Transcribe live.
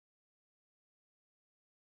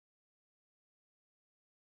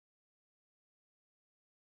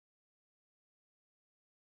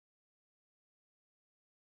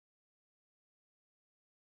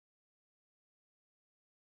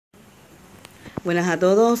Buenas a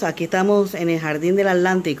todos, aquí estamos en el Jardín del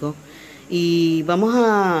Atlántico y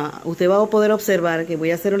usted va a poder observar que voy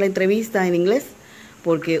a hacer una entrevista en inglés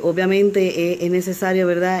porque obviamente es necesario,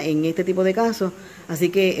 ¿verdad?, en este tipo de casos, así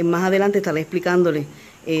que más adelante estaré explicándole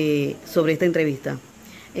sobre esta entrevista.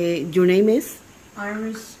 Your name is?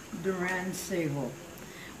 Iris Duran Sejo.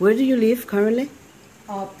 Where do you live currently?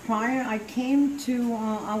 Prior, I came to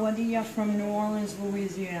Aguadilla from New Orleans,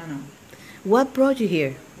 Louisiana. What brought you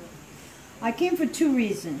here? I came for two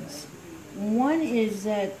reasons. One is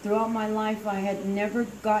that throughout my life I had never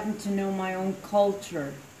gotten to know my own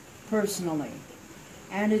culture personally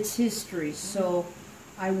and its history. So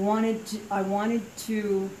I wanted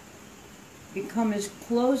to become as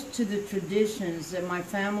close to the traditions that my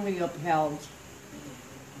family upheld.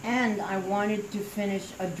 And I wanted to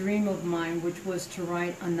finish a dream of mine, which was to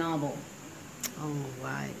write a novel. Oh,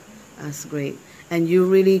 right. That's great. And you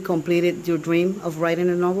really completed your dream of writing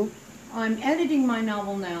a novel? I'm editing my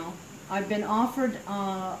novel now. I've been offered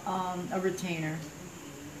a retainer,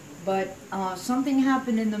 but something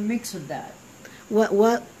happened in the mix of that.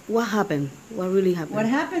 What happened? What really happened? What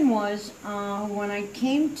happened was when I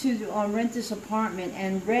came to rent this apartment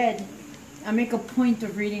and read, I make a point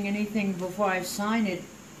of reading anything before I sign it,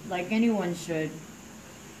 like anyone should.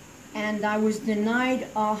 And I was denied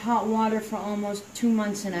hot water for almost 2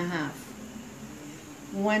 months and a half.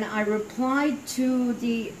 When I replied to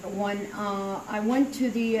when I went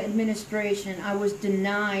to the administration, I was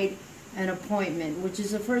denied an appointment, which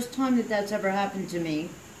is the first time that that's ever happened to me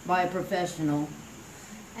by a professional.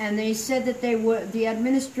 And they said that the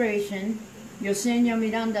administration, Yosenia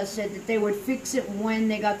Miranda, said that they would fix it when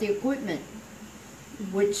they got the equipment,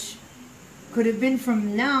 which could have been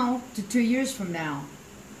from now to 2 years from now.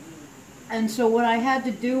 And so what I had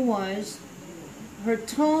to do was, her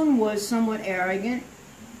tone was somewhat arrogant,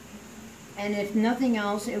 and if nothing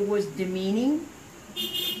else, it was demeaning.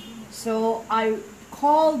 So I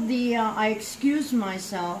called I excused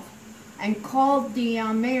myself and called the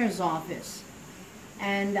mayor's office.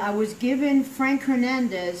 And I was given Frank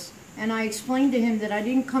Hernandez, and I explained to him that I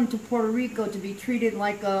didn't come to Puerto Rico to be treated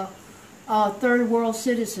like a third world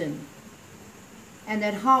citizen, and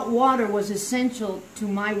that hot water was essential to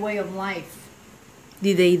my way of life.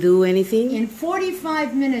 Did they do anything? In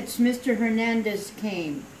 45 minutes, Mr. Hernandez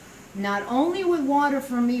came, not only with water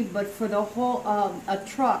for me, but for the whole, a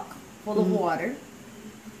truck full of water.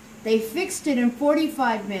 They fixed it in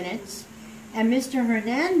 45 minutes, and Mr.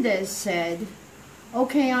 Hernandez said,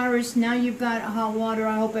 "Okay, Iris, now you've got hot water,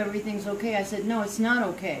 I hope everything's okay." I said, "No, it's not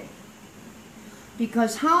okay.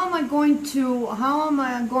 Because how am I going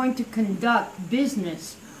to conduct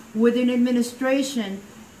business with an administration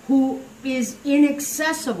who is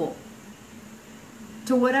inaccessible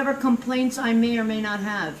to whatever complaints I may or may not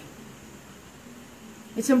have?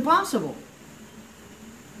 It's impossible."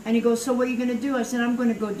 And he goes, "So what are you going to do?" I said, "I'm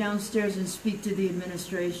going to go downstairs and speak to the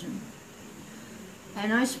administration."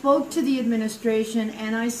 And I spoke to the administration,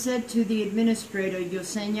 and I said to the administrator,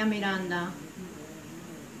 Yosenia Miranda,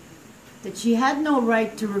 that she had no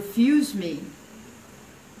right to refuse me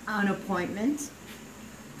an appointment,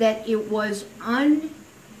 that it was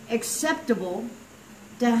unacceptable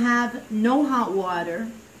to have no hot water,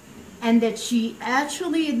 and that she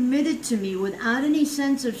actually admitted to me without any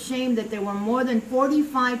sense of shame that there were more than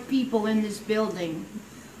 45 people in this building,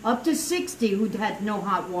 up to 60, who had no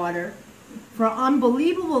hot water for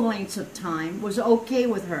unbelievable lengths of time, was okay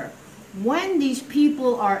with her. When these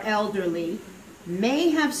people are elderly, may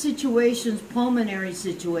have situations, pulmonary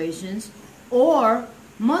situations, or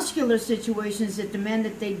muscular situations that demand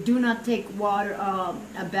that they do not take water, a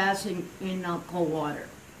bath in cold water.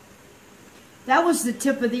 That was the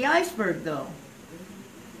tip of the iceberg, though.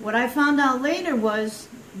 What I found out later was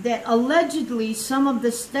that allegedly some of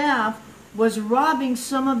the staff was robbing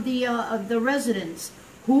some of the residents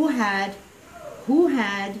who had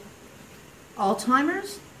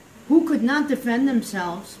Alzheimer's, who could not defend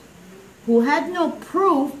themselves, who had no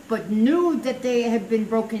proof but knew that they had been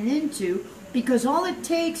broken into, because all it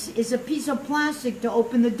takes is a piece of plastic to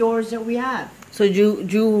open the doors that we have. So you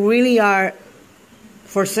really are,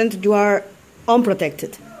 you are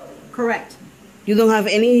unprotected. Correct. You don't have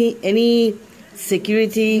any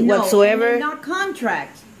security whatsoever. And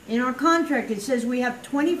in our contract, it says we're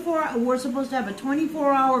supposed to have a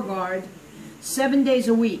 24-hour guard, 7 days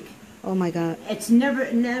a week. Oh my God! It's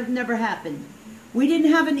never happened. We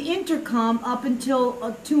didn't have an intercom up until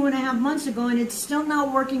 2.5 months ago, and it's still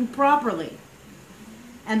not working properly.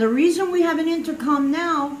 And the reason we have an intercom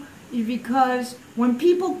now is because when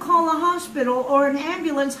people call a hospital or an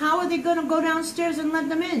ambulance, how are they going to go downstairs and let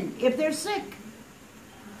them in if they're sick?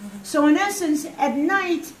 So in essence, at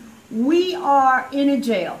night, We are in a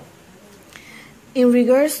jail. In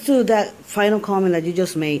regards to that final comment that you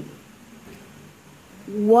just made,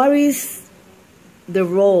 what is the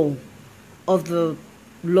role of the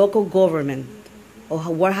local government, or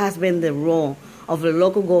what has been the role of the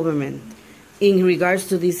local government in regards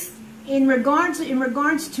to this? In regards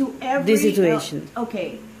to every this situation.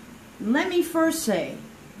 Okay, let me first say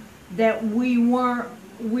that we were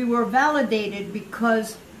validated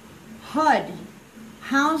because HUD,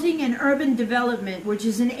 Housing and Urban Development, which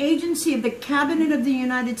is an agency of the Cabinet of the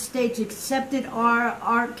United States, accepted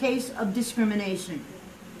our case of discrimination.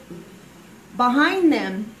 Behind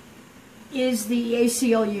them is the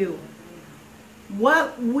ACLU.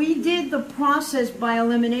 What we did the process by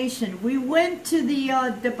elimination. We went to the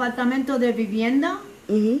Departamento de Vivienda.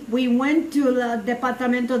 Mm-hmm. We went to the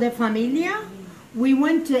Departamento de Familia. We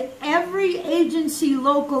went to every agency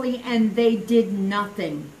locally, and they did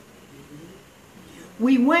nothing.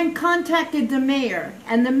 We went, contacted the mayor,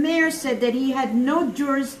 and the mayor said that he had no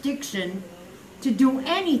jurisdiction to do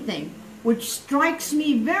anything, which strikes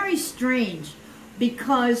me very strange,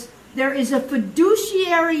 because there is a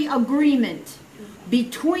fiduciary agreement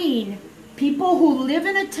between people who live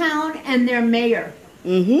in a town and their mayor.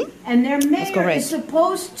 Mm-hmm. And their mayor is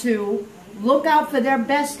supposed to look out for their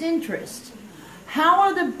best interests. How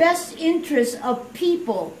are the best interests of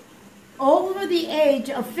people over the age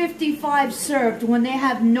of 55 served when they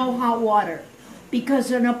have no hot water? Because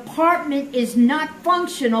an apartment is not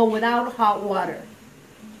functional without hot water.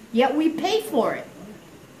 Yet we pay for it.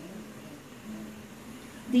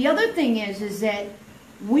 The other thing is that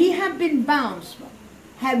we have been bounced.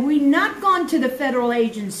 Had we not gone to the federal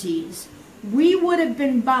agencies, we would have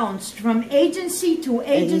been bounced from agency to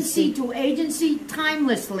agency to agency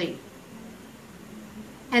timelessly.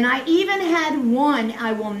 And I even had one,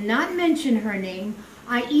 I will not mention her name,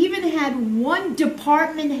 I even had one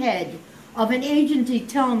department head of an agency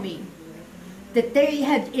tell me that they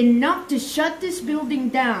had enough to shut this building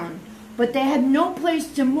down, but they had no place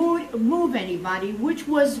to move anybody, which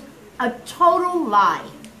was a total lie.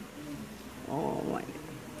 Oh my God.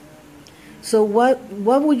 So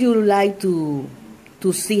what would you like to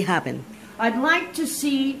see happen? I'd like to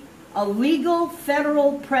see a legal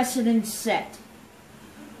federal precedent set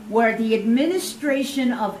where the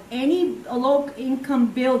administration of any low-income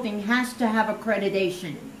building has to have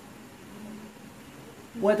accreditation.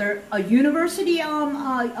 Whether a university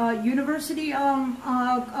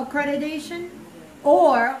accreditation,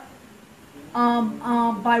 or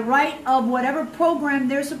by right of whatever program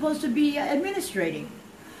they're supposed to be administrating.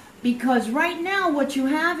 Because right now what you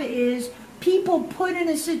have is people put in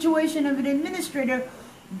a situation of an administrator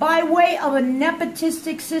by way of a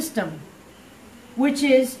nepotistic system, which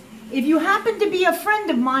is, if you happen to be a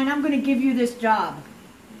friend of mine, I'm going to give you this job.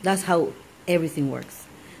 That's how everything works.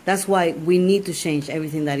 That's why we need to change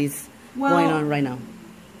everything that is going on right now.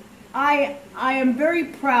 I am very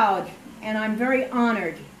proud and I'm very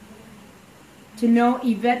honored to know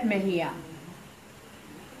Ivette Mejias,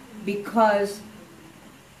 because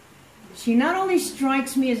she not only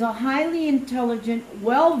strikes me as a highly intelligent,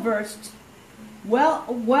 well-versed,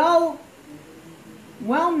 well-mannered,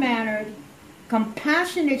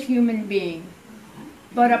 compassionate human being,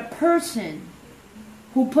 but a person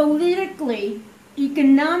who politically,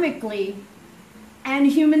 economically,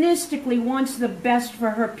 and humanistically wants the best for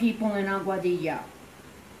her people in Aguadilla.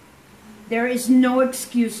 There is no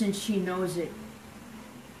excuse, and she knows it.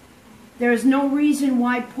 There is no reason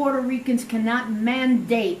why Puerto Ricans cannot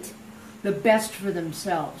mandate the best for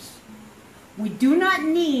themselves. We do not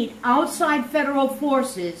need outside federal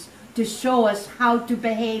forces to show us how to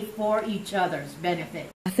behave for each other's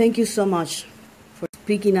benefit. Thank you so much for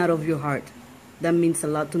speaking out of your heart. That means a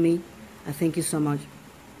lot to me. I thank you so much.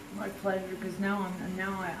 My pleasure, because now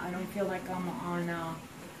I don't feel like I'm on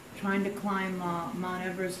trying to climb Mount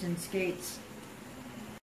Everest in skates.